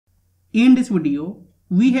In this video,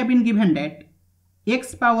 we have been given that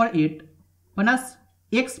x power 8 plus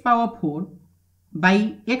x power 4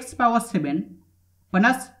 by x power 7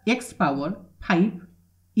 plus x power 5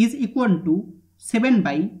 is equal to 7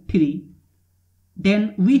 by 3.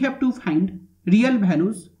 Then we have to find real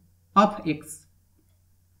values of x.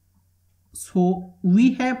 So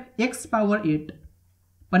we have x power 8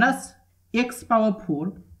 plus x power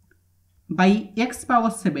 4 by x power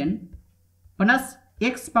 7 plus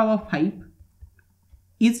x power 5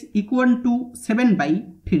 is equal to 7 by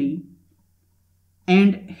 3,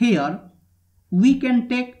 and here we can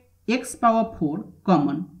take x power 4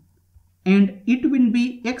 common and it will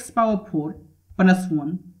be x power 4 plus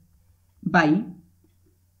 1 by,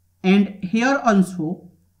 and here also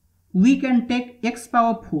we can take x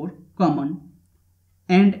power 4 common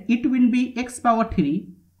and it will be x power 3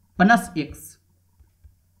 plus x,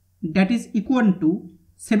 that is equal to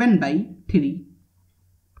 7 by 3.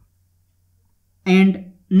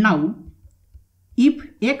 And now if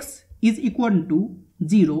x is equal to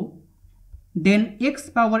 0, then x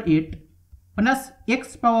power 8 plus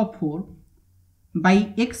x power 4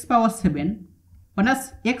 by x power 7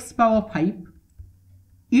 plus x power 5,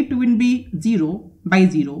 it will be 0 by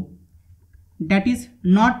 0, that is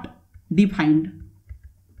not defined.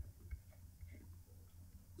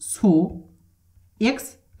 So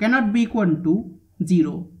x cannot be equal to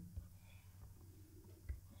 0.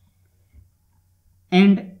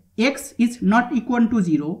 And x is not equal to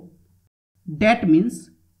 0, that means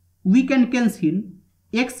we can cancel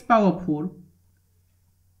x power 4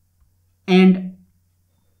 and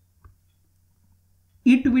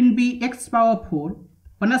it will be x power 4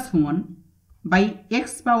 plus 1 by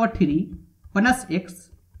x power 3 plus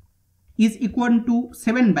x is equal to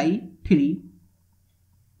 7 by 3.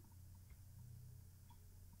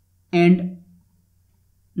 And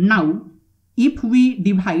now if we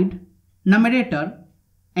divide numerator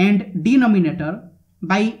and denominator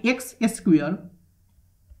by x square,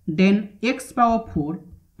 then x power 4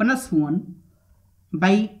 plus 1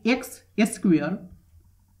 by x square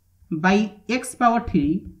by x power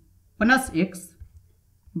 3 plus x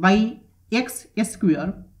by x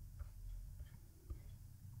square,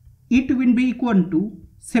 it will be equal to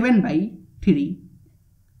 7 by 3,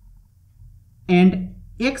 and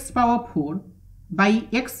x power 4 by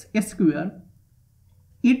x square,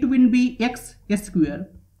 it will be x square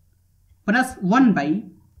plus 1 by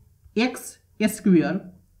x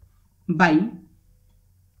square by,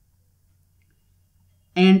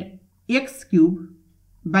 and x cube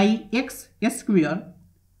by x square,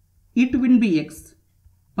 it will be x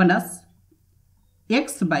plus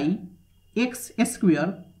x by x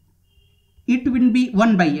square, it will be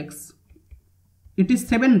 1 by x, it is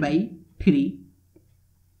 7 by 3.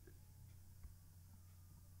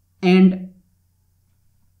 And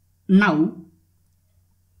now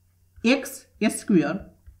x square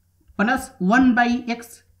plus 1 by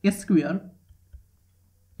x square,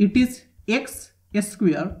 it is x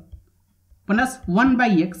square plus 1 by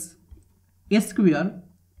x square,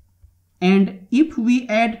 and if we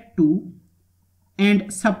add 2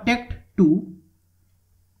 and subtract 2,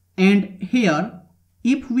 and here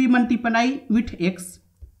if we multiply with x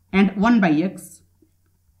and 1 by x,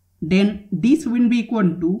 then this will be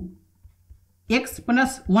equal to x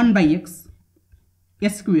plus 1 by x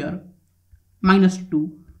square minus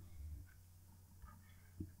 2.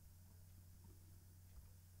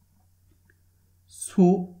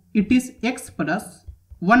 So it is x plus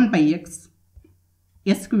 1 by x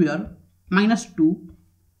square minus 2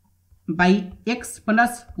 by x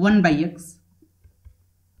plus 1 by x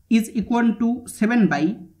is equal to 7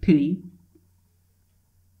 by 3.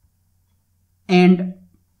 And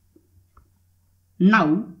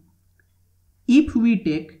now if we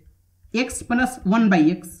take x plus 1 by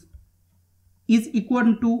x is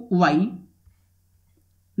equal to y,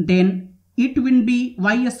 then it will be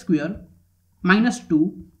y square minus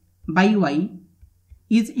 2 by y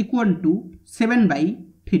is equal to 7 by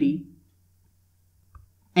 3.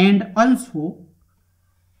 And also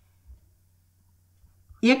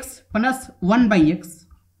x plus 1 by x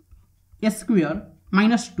square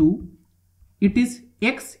minus 2, it is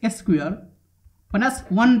x square plus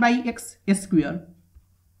 1 by x square,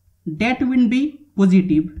 that will be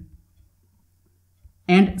positive,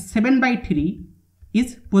 and 7 by 3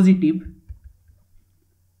 is positive.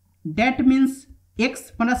 That means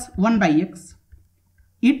x plus 1 by x,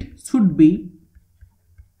 it should be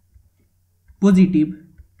positive.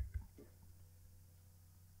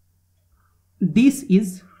 This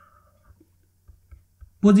is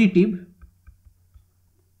positive,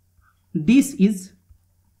 this is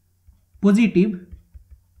positive,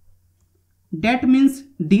 that means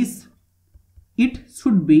this it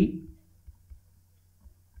should be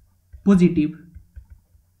positive,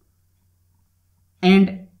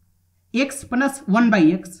 and x plus 1 by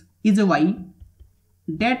x is y.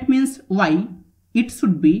 That means y, it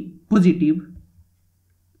should be positive.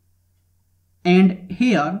 And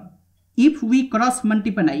here, if we cross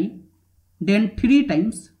multiply, then 3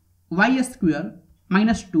 times y square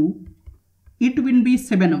minus 2, it will be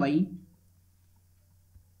 7y.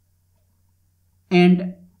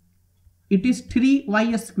 And it is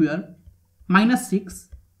 3y square minus 6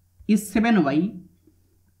 is 7y.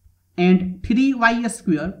 And 3y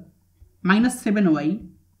square minus 7y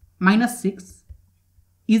minus 6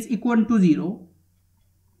 is equal to 0.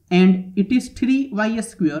 And it is 3y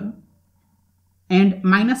square and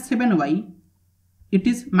minus 7y, it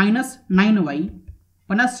is minus 9y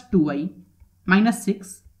plus 2y minus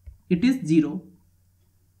 6, it is 0.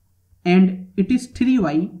 And it is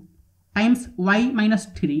 3y times y minus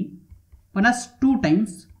 3 plus 2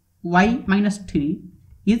 times y minus 3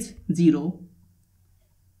 is 0.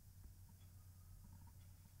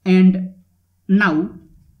 And now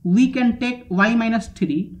we can take y minus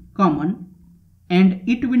 3 common, and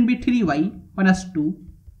it will be 3y plus 2,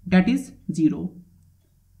 that is 0.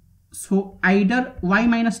 So either y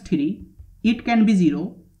minus 3, it can be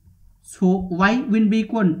 0, so y will be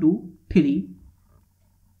equal to 3,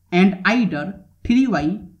 and either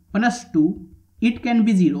 3y plus 2, it can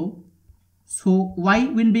be 0, so y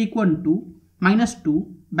will be equal to minus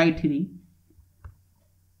 2 by 3.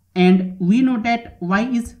 And we know that y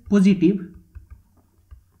is positive,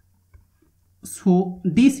 so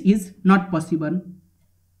this is not possible.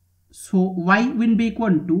 So y will be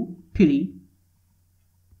equal to 3,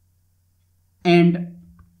 and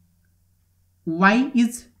y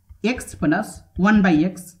is x plus 1 by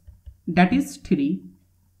x, that is 3,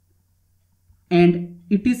 and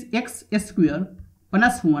it is x square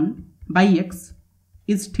plus 1 by x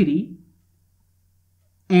is 3.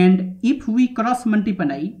 And if we cross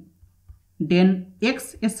multiply, then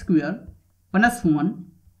x square plus 1,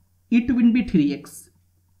 it will be 3x,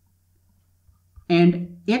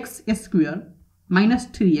 and x square minus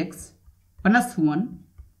 3x plus 1,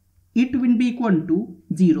 it will be equal to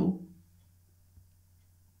 0.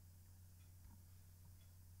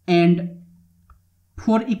 And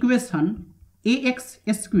for equation ax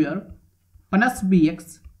square plus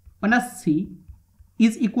bx plus c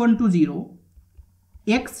is equal to 0,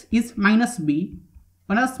 x is minus b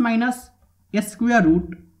plus minus square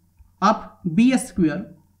root of b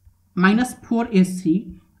square minus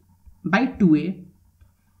 4ac by 2a.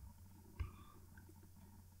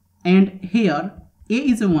 And here a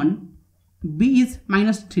is 1, b is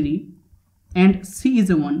minus 3, and c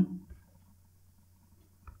is 1.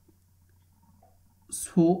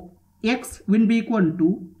 So x will be equal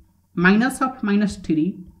to minus of minus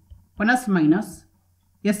 3 plus minus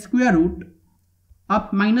square root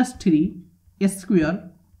of minus 3 square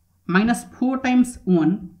minus 4 times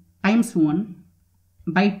 1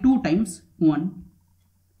 by 2 times 1.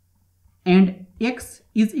 And x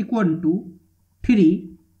is equal to 3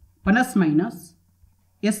 plus minus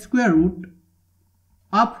square root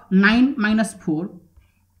of 9 minus 4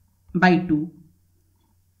 by 2.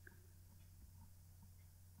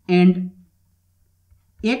 And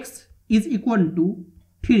x is equal to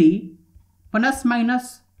 3 plus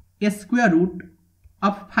minus square root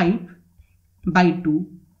of 5 by 2.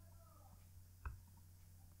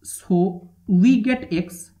 So we get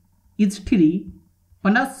x is 3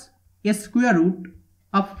 plus square root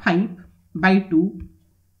of 5 by 2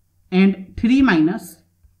 and 3 minus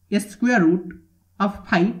square root of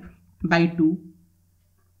 5 by 2.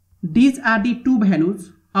 These are the two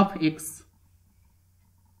values of x.